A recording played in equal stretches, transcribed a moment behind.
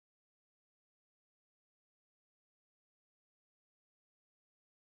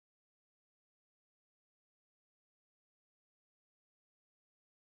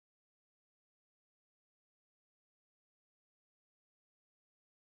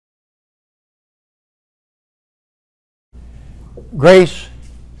Grace,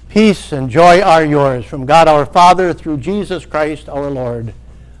 peace, and joy are yours from God our Father through Jesus Christ our Lord.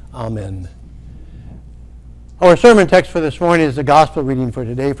 Amen. Our sermon text for this morning is the gospel reading for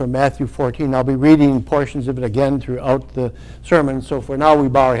today from Matthew 14. I'll be reading portions of it again throughout the sermon, so for now we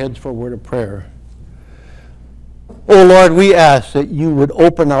bow our heads for a word of prayer. O Lord, we ask that you would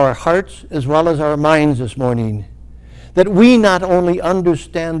open our hearts as well as our minds this morning, that we not only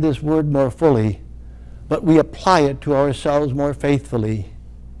understand this word more fully, but we apply it to ourselves more faithfully.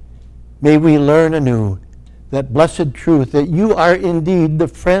 May we learn anew that blessed truth that you are indeed the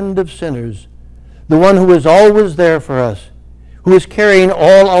friend of sinners, the one who is always there for us, who is carrying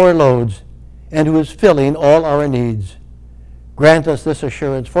all our loads, and who is filling all our needs. Grant us this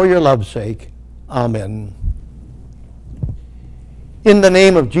assurance for your love's sake. Amen. In the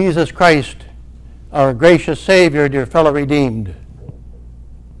name of Jesus Christ, our gracious Savior, dear fellow redeemed.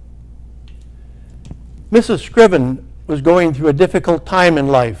 Mrs. Scriven was going through a difficult time in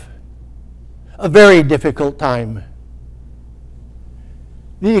life, a very difficult time.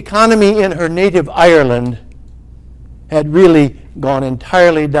 The economy in her native Ireland had really gone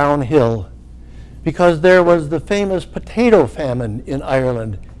entirely downhill because there was the famous potato famine in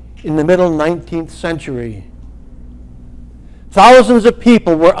Ireland in the middle 19th century. Thousands of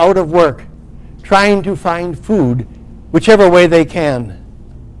people were out of work trying to find food whichever way they can.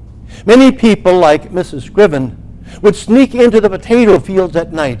 Many people, like Mrs. Scriven, would sneak into the potato fields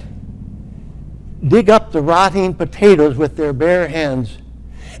at night, dig up the rotting potatoes with their bare hands,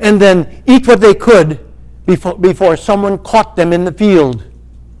 and then eat what they could before someone caught them in the field.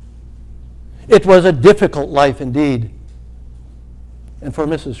 It was a difficult life indeed. And for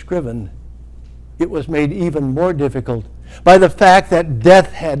Mrs. Scriven, it was made even more difficult by the fact that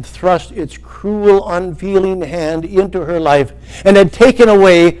death had thrust its cruel, unfeeling hand into her life and had taken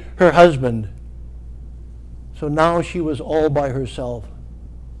away her husband. So now she was all by herself.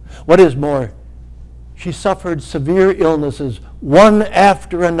 What is more, she suffered severe illnesses, one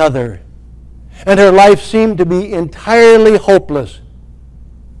after another, and her life seemed to be entirely hopeless,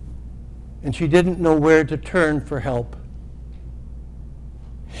 and she didn't know where to turn for help.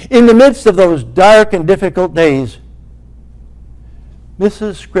 In the midst of those dark and difficult days,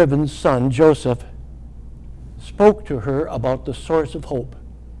 Mrs. Scriven's son, Joseph, spoke to her about the source of hope.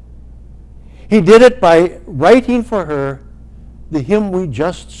 He did it by writing for her the hymn we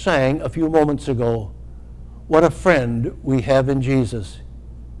just sang a few moments ago, "What a Friend We Have in Jesus."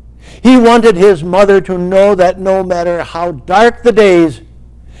 He wanted his mother to know that no matter how dark the days,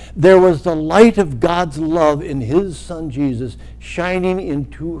 there was the light of God's love in his son Jesus shining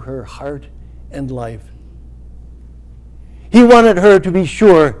into her heart and life. He wanted her to be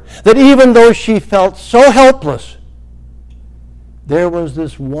sure that even though she felt so helpless, there was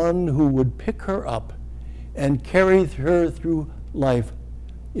this one who would pick her up and carry her through life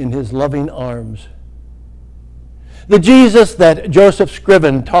in his loving arms. The Jesus that Joseph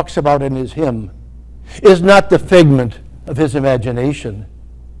Scriven talks about in his hymn is not the figment of his imagination.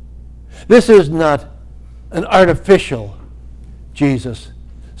 This is not an artificial Jesus,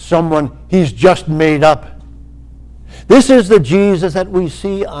 someone he's just made up. This is the Jesus that we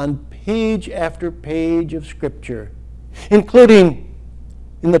see on page after page of Scripture, including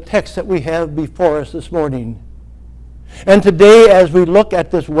in the text that we have before us this morning. And today, as we look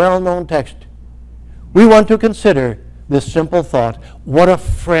at this well-known text, we want to consider this simple thought: what a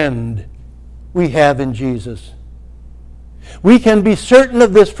friend we have in Jesus. We can be certain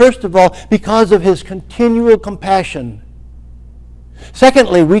of this, first of all, because of his continual compassion.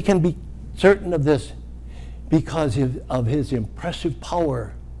 Secondly, we can be certain of this because of his impressive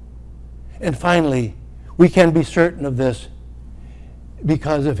power. And finally, we can be certain of this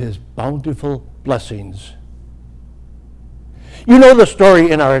because of his bountiful blessings. You know the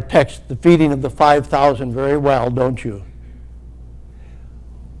story in our text, the feeding of the 5,000, very well, don't you?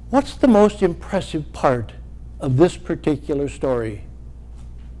 What's the most impressive part of this particular story?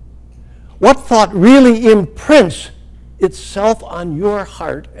 What thought really imprints itself on your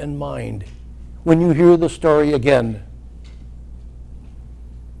heart and mind when you hear the story again?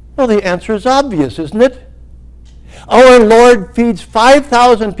 Well, the answer is obvious, isn't it? Our Lord feeds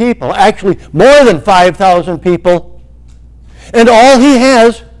 5,000 people, actually more than 5,000 people, and all he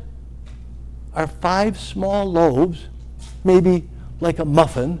has are 5 small loaves, maybe like a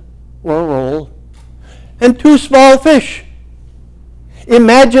muffin or a roll, and 2 small fish.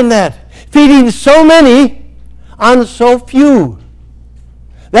 Imagine that, feeding so many on so few.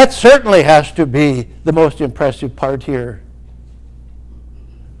 That certainly has to be the most impressive part here.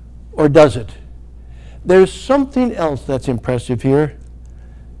 Or does it? There's something else that's impressive here.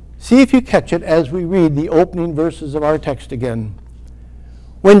 See if you catch it as we read the opening verses of our text again.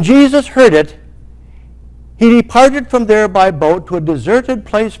 When Jesus heard it, he departed from there by boat to a deserted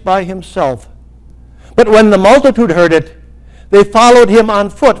place by himself. But when the multitude heard it, they followed him on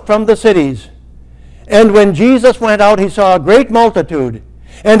foot from the cities. And when Jesus went out, he saw a great multitude,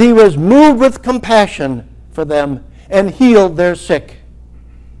 and he was moved with compassion for them and healed their sick.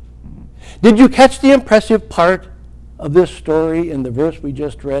 Did you catch the impressive part of this story in the verse we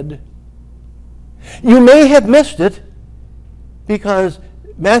just read? You may have missed it because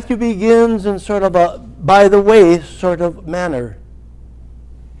Matthew begins in sort of a by-the-way sort of manner.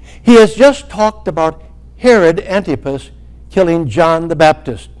 He has just talked about Herod Antipas killing John the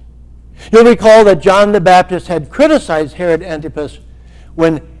Baptist. You'll recall that John the Baptist had criticized Herod Antipas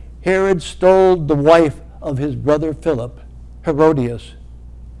when Herod stole the wife of his brother Philip, Herodias.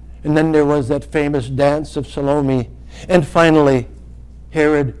 And then there was that famous dance of Salome. And finally,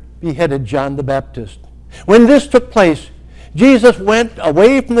 Herod beheaded John the Baptist. When this took place, Jesus went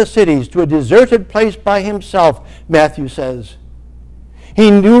away from the cities to a deserted place by himself, Matthew says. He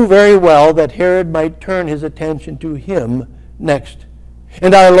knew very well that Herod might turn his attention to him next.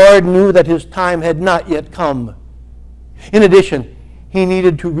 And our Lord knew that his time had not yet come. In addition, he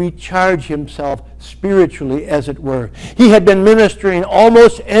needed to recharge himself spiritually, as it were. He had been ministering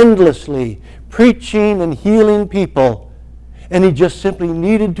almost endlessly, preaching and healing people, and he just simply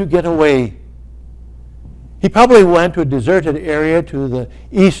needed to get away. He probably went to a deserted area to the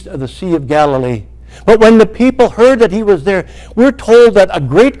east of the Sea of Galilee. But when the people heard that he was there, we're told that a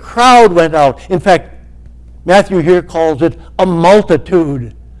great crowd went out. In fact, Matthew here calls it a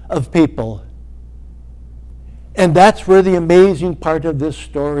multitude of people. And that's where the amazing part of this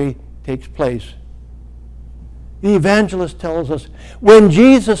story takes place. The evangelist tells us, when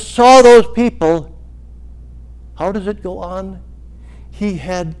Jesus saw those people, how does it go on? He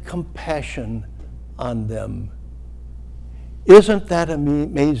had compassion on them. Isn't that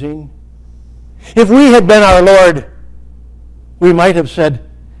amazing? If we had been our Lord, we might have said,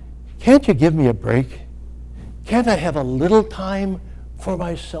 can't you give me a break? Can't I have a little time for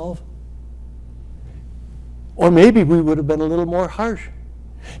myself? Or maybe we would have been a little more harsh.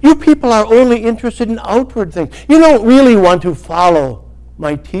 You people are only interested in outward things. You don't really want to follow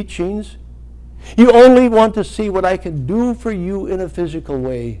my teachings. You only want to see what I can do for you in a physical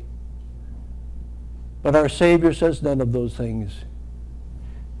way. But our Savior says none of those things.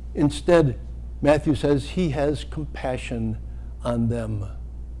 Instead, Matthew says he has compassion on them.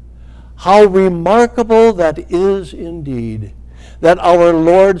 How remarkable that is indeed, that our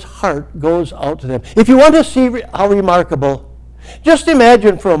Lord's heart goes out to them. If you want to see how remarkable, just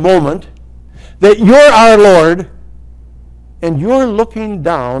imagine for a moment that you're our Lord and you're looking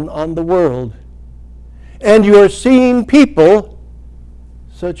down on the world and you're seeing people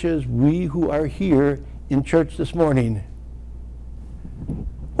such as we who are here in church this morning.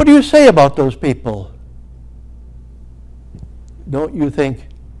 What do you say about those people? Don't you think,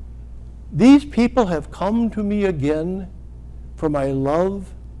 these people have come to me again for my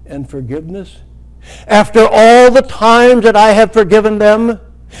love and forgiveness? After all the times that I have forgiven them,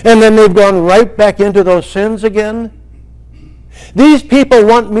 and then they've gone right back into those sins again? These people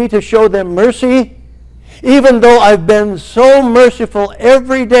want me to show them mercy, even though I've been so merciful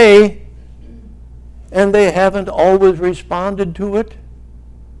every day, and they haven't always responded to it.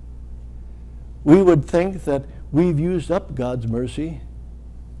 We would think that we've used up God's mercy,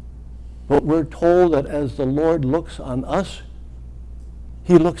 but we're told that as the Lord looks on us,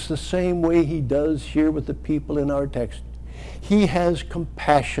 he looks the same way he does here with the people in our text. He has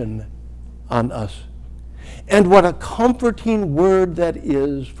compassion on us. And what a comforting word that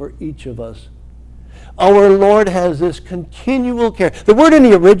is for each of us. Our Lord has this continual care. The word in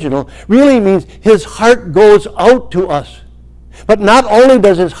the original really means his heart goes out to us. But not only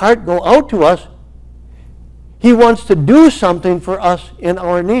does his heart go out to us, he wants to do something for us in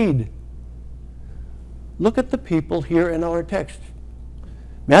our need. Look at the people here in our text.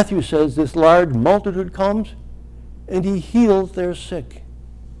 Matthew says this large multitude comes and he heals their sick.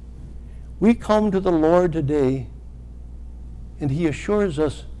 We come to the Lord today and he assures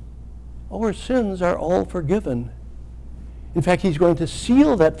us our sins are all forgiven. In fact, he's going to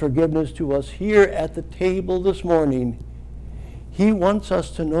seal that forgiveness to us here at the table this morning. He wants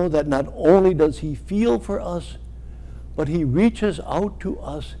us to know that not only does he feel for us, but he reaches out to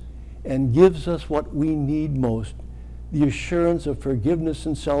us and gives us what we need most, the assurance of forgiveness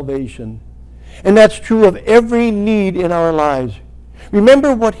and salvation. And that's true of every need in our lives.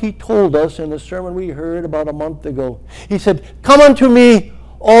 Remember what he told us in the sermon we heard about a month ago. He said, "Come unto me,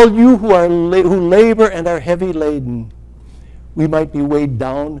 all you who labor and are heavy laden." We might be weighed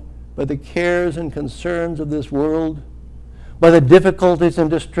down by the cares and concerns of this world, by the difficulties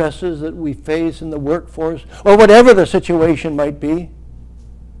and distresses that we face in the workforce, or whatever the situation might be.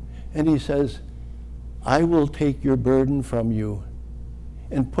 And he says, I will take your burden from you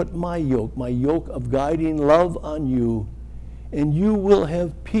and put my yoke of guiding love on you, and you will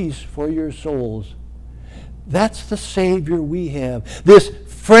have peace for your souls. That's the Savior we have, this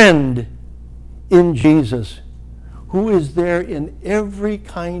friend in Jesus, who is there in every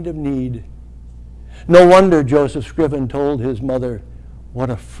kind of need. No wonder Joseph Scriven told his mother, what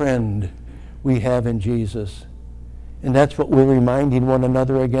a friend we have in Jesus. And that's what we're reminding one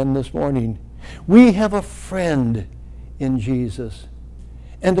another again this morning. We have a friend in Jesus,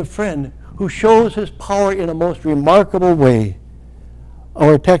 and a friend who shows his power in a most remarkable way.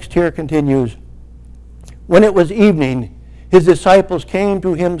 Our text here continues, when it was evening, his disciples came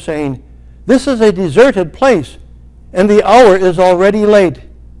to him saying, this is a deserted place, and the hour is already late.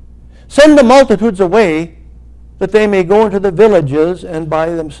 Send the multitudes away, that they may go into the villages and buy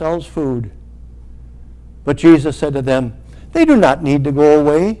themselves food. But Jesus said to them, they do not need to go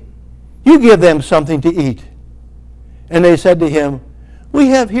away. You give them something to eat. And they said to him, we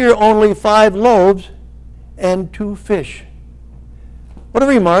have here only 5 loaves and 2 fish. What a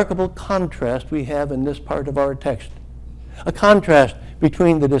remarkable contrast we have in this part of our text. A contrast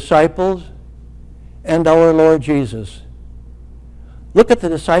between the disciples and our Lord Jesus. Look at the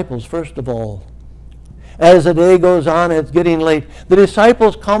disciples first of all. As the day goes on, it's getting late. The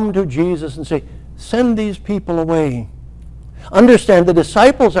disciples come to Jesus and say, send these people away. Understand, the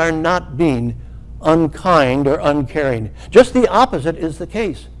disciples are not being unkind or uncaring. Just the opposite is the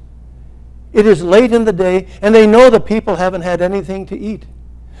case. It is late in the day, and they know the people haven't had anything to eat.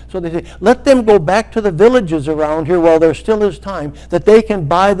 So they say, let them go back to the villages around here while there still is time, that they can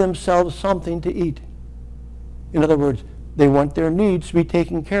buy themselves something to eat. In other words, they want their needs to be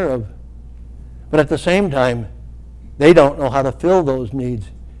taken care of. But at the same time, they don't know how to fill those needs.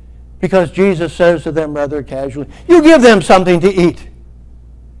 Because Jesus says to them rather casually, you give them something to eat.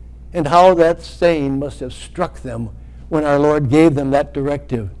 And how that saying must have struck them when our Lord gave them that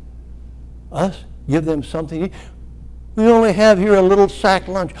directive. Us? Give them something to eat? We only have here a little sack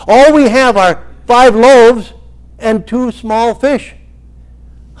lunch. All we have are 5 loaves and 2 small fish.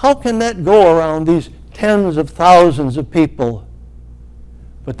 How can that go around these tens of thousands of people?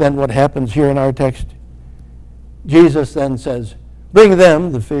 But then what happens here in our text? Jesus then says, bring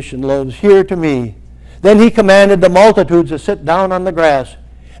them, the fish and loaves, here to me. Then he commanded the multitudes to sit down on the grass.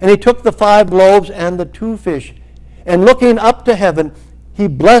 And he took the 5 loaves and the 2 fish, and looking up to heaven, he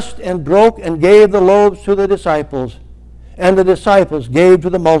blessed and broke and gave the loaves to the disciples, and the disciples gave to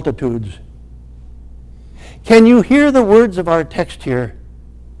the multitudes. Can you hear the words of our text here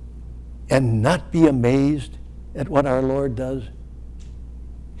and not be amazed at what our Lord does?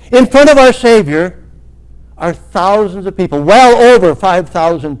 In front of our Savior are thousands of people, well over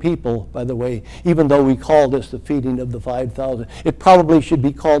 5,000 people, by the way, even though we call this the feeding of the 5,000. It probably should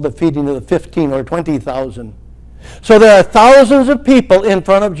be called the feeding of the 15 or 20,000. So there are thousands of people in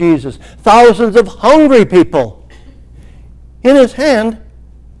front of Jesus, thousands of hungry people. In his hand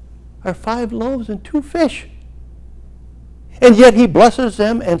are 5 loaves and 2 fish. And yet he blesses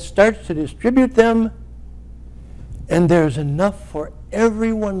them and starts to distribute them, and there's enough for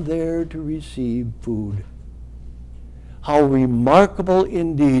everyone there to receive food. How remarkable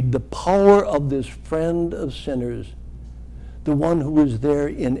indeed the power of this friend of sinners, the one who is there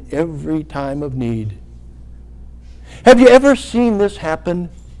in every time of need. Have you ever seen this happen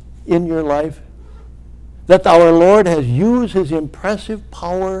in your life? That our Lord has used his impressive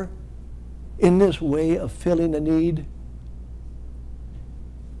power in this way of filling a need?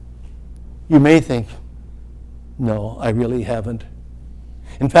 You may think, no, I really haven't.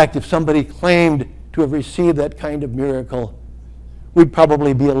 In fact, if somebody claimed to have received that kind of miracle, we'd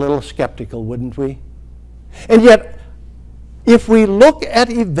probably be a little skeptical, wouldn't we? And yet, if we look at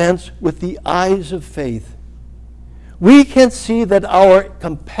events with the eyes of faith, we can see that our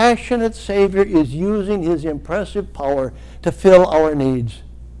compassionate Savior is using his impressive power to fill our needs.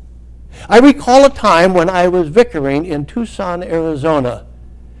 I recall a time when I was vicaring in Tucson, Arizona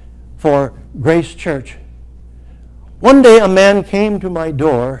for Grace Church. One day a man came to my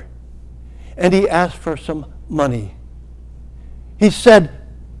door and he asked for some money. He said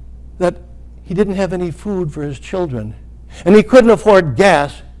that he didn't have any food for his children, and he couldn't afford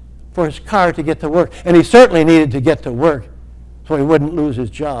gas for his car to get to work, and he certainly needed to get to work so he wouldn't lose his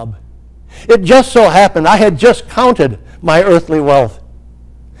job. It just so happened I had just counted my earthly wealth,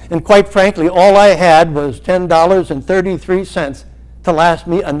 and quite frankly, all I had was $10.33 to last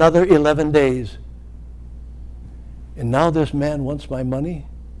me another 11 days. And now this man wants my money?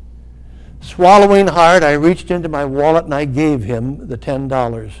 Swallowing hard, I reached into my wallet and I gave him the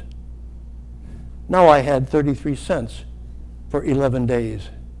 $10. Now I had 33 cents for 11 days.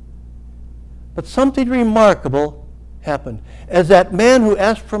 But something remarkable happened. As that man who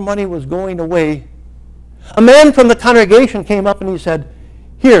asked for money was going away, a man from the congregation came up and he said,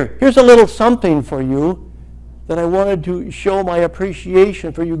 here's a little something for you that I wanted to show my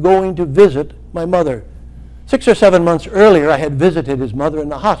appreciation for you going to visit my mother. 6 or 7 months earlier, I had visited his mother in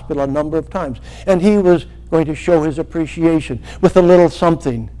the hospital a number of times, and he was going to show his appreciation with a little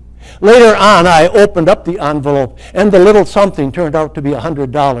something. Later on, I opened up the envelope, and the little something turned out to be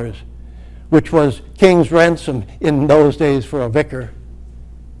 $100, which was king's ransom in those days for a vicar.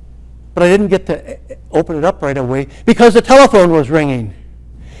 But I didn't get to open it up right away because the telephone was ringing.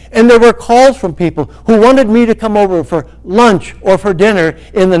 And there were calls from people who wanted me to come over for lunch or for dinner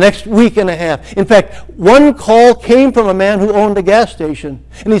in the next week and a half. In fact, one call came from a man who owned a gas station.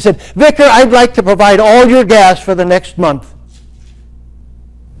 And he said, "Vicar, I'd like to provide all your gas for the next month."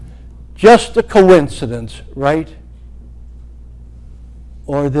 Just a coincidence, right?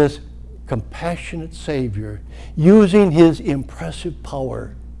 Or this compassionate Savior using his impressive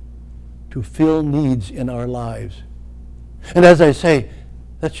power to fill needs in our lives. And as I say,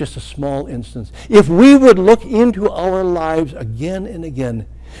 that's just a small instance. If we would look into our lives again and again,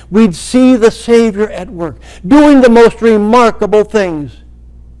 we'd see the Savior at work, doing the most remarkable things.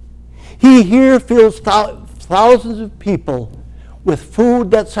 He here fills thousands of people with food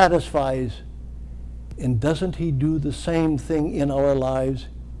that satisfies. And doesn't he do the same thing in our lives?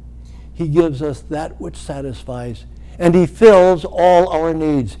 He gives us that which satisfies, and he fills all our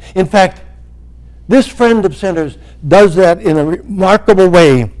needs. In fact, this friend of sinners does that in a remarkable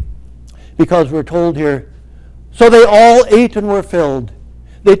way, because we're told here, so they all ate and were filled.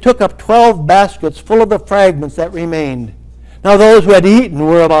 They took up 12 baskets full of the fragments that remained. Now those who had eaten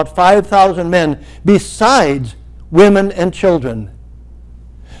were about 5,000 men, besides women and children.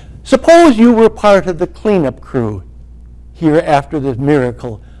 Suppose you were part of the cleanup crew here after this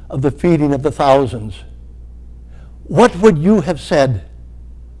miracle of the feeding of the thousands. What would you have said?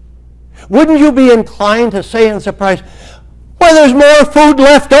 Wouldn't you be inclined to say in surprise, "Why, there's more food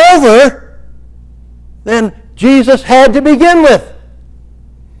left over than Jesus had to begin with.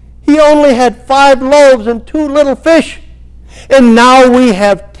 He only had 5 loaves and 2 little fish, and now we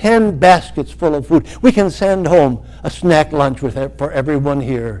have 10 baskets full of food. We can send home a snack lunch for everyone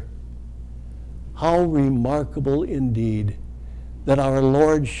here." How remarkable indeed that our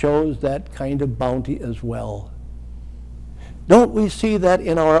Lord shows that kind of bounty as well. Don't we see that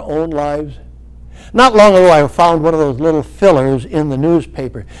in our own lives? Not long ago, I found one of those little fillers in the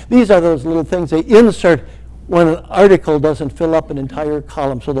newspaper. These are those little things they insert when an article doesn't fill up an entire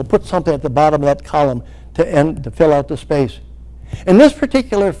column. So they'll put something at the bottom of that column to fill out the space. And this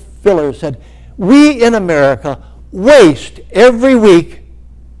particular filler said, "We in America waste every week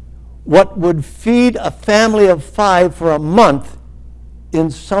what would feed a family of 5 for a month in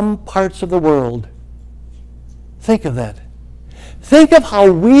some parts of the world." Think of that. Think of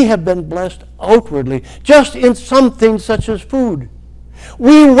how we have been blessed outwardly, just in something such as food.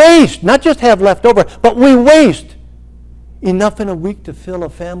 We waste, not just have left over, but we waste enough in a week to fill a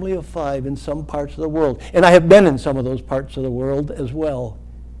family of 5 in some parts of the world. And I have been in some of those parts of the world as well,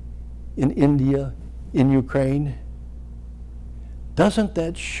 in India, in Ukraine. Doesn't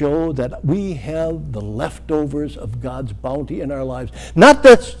that show that we have the leftovers of God's bounty in our lives? Not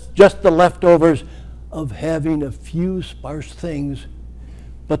that's just the leftovers of having a few sparse things,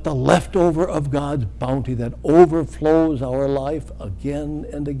 but the leftover of God's bounty that overflows our life again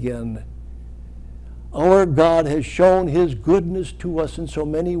and again. Our God has shown his goodness to us in so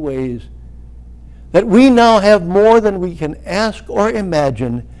many ways that we now have more than we can ask or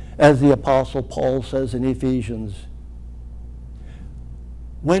imagine, as the Apostle Paul says in Ephesians.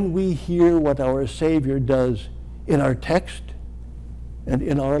 When we hear what our Savior does in our text and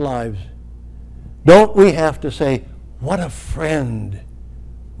in our lives, don't we have to say, what a friend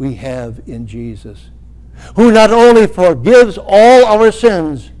we have in Jesus, who not only forgives all our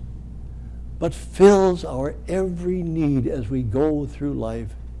sins, but fills our every need as we go through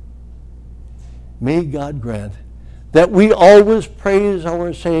life. May God grant that we always praise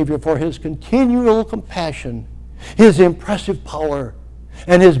our Savior for his continual compassion, his impressive power,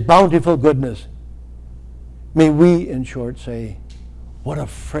 and his bountiful goodness. May we, in short, say, what a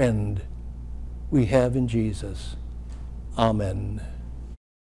friend we have in Jesus. Amen.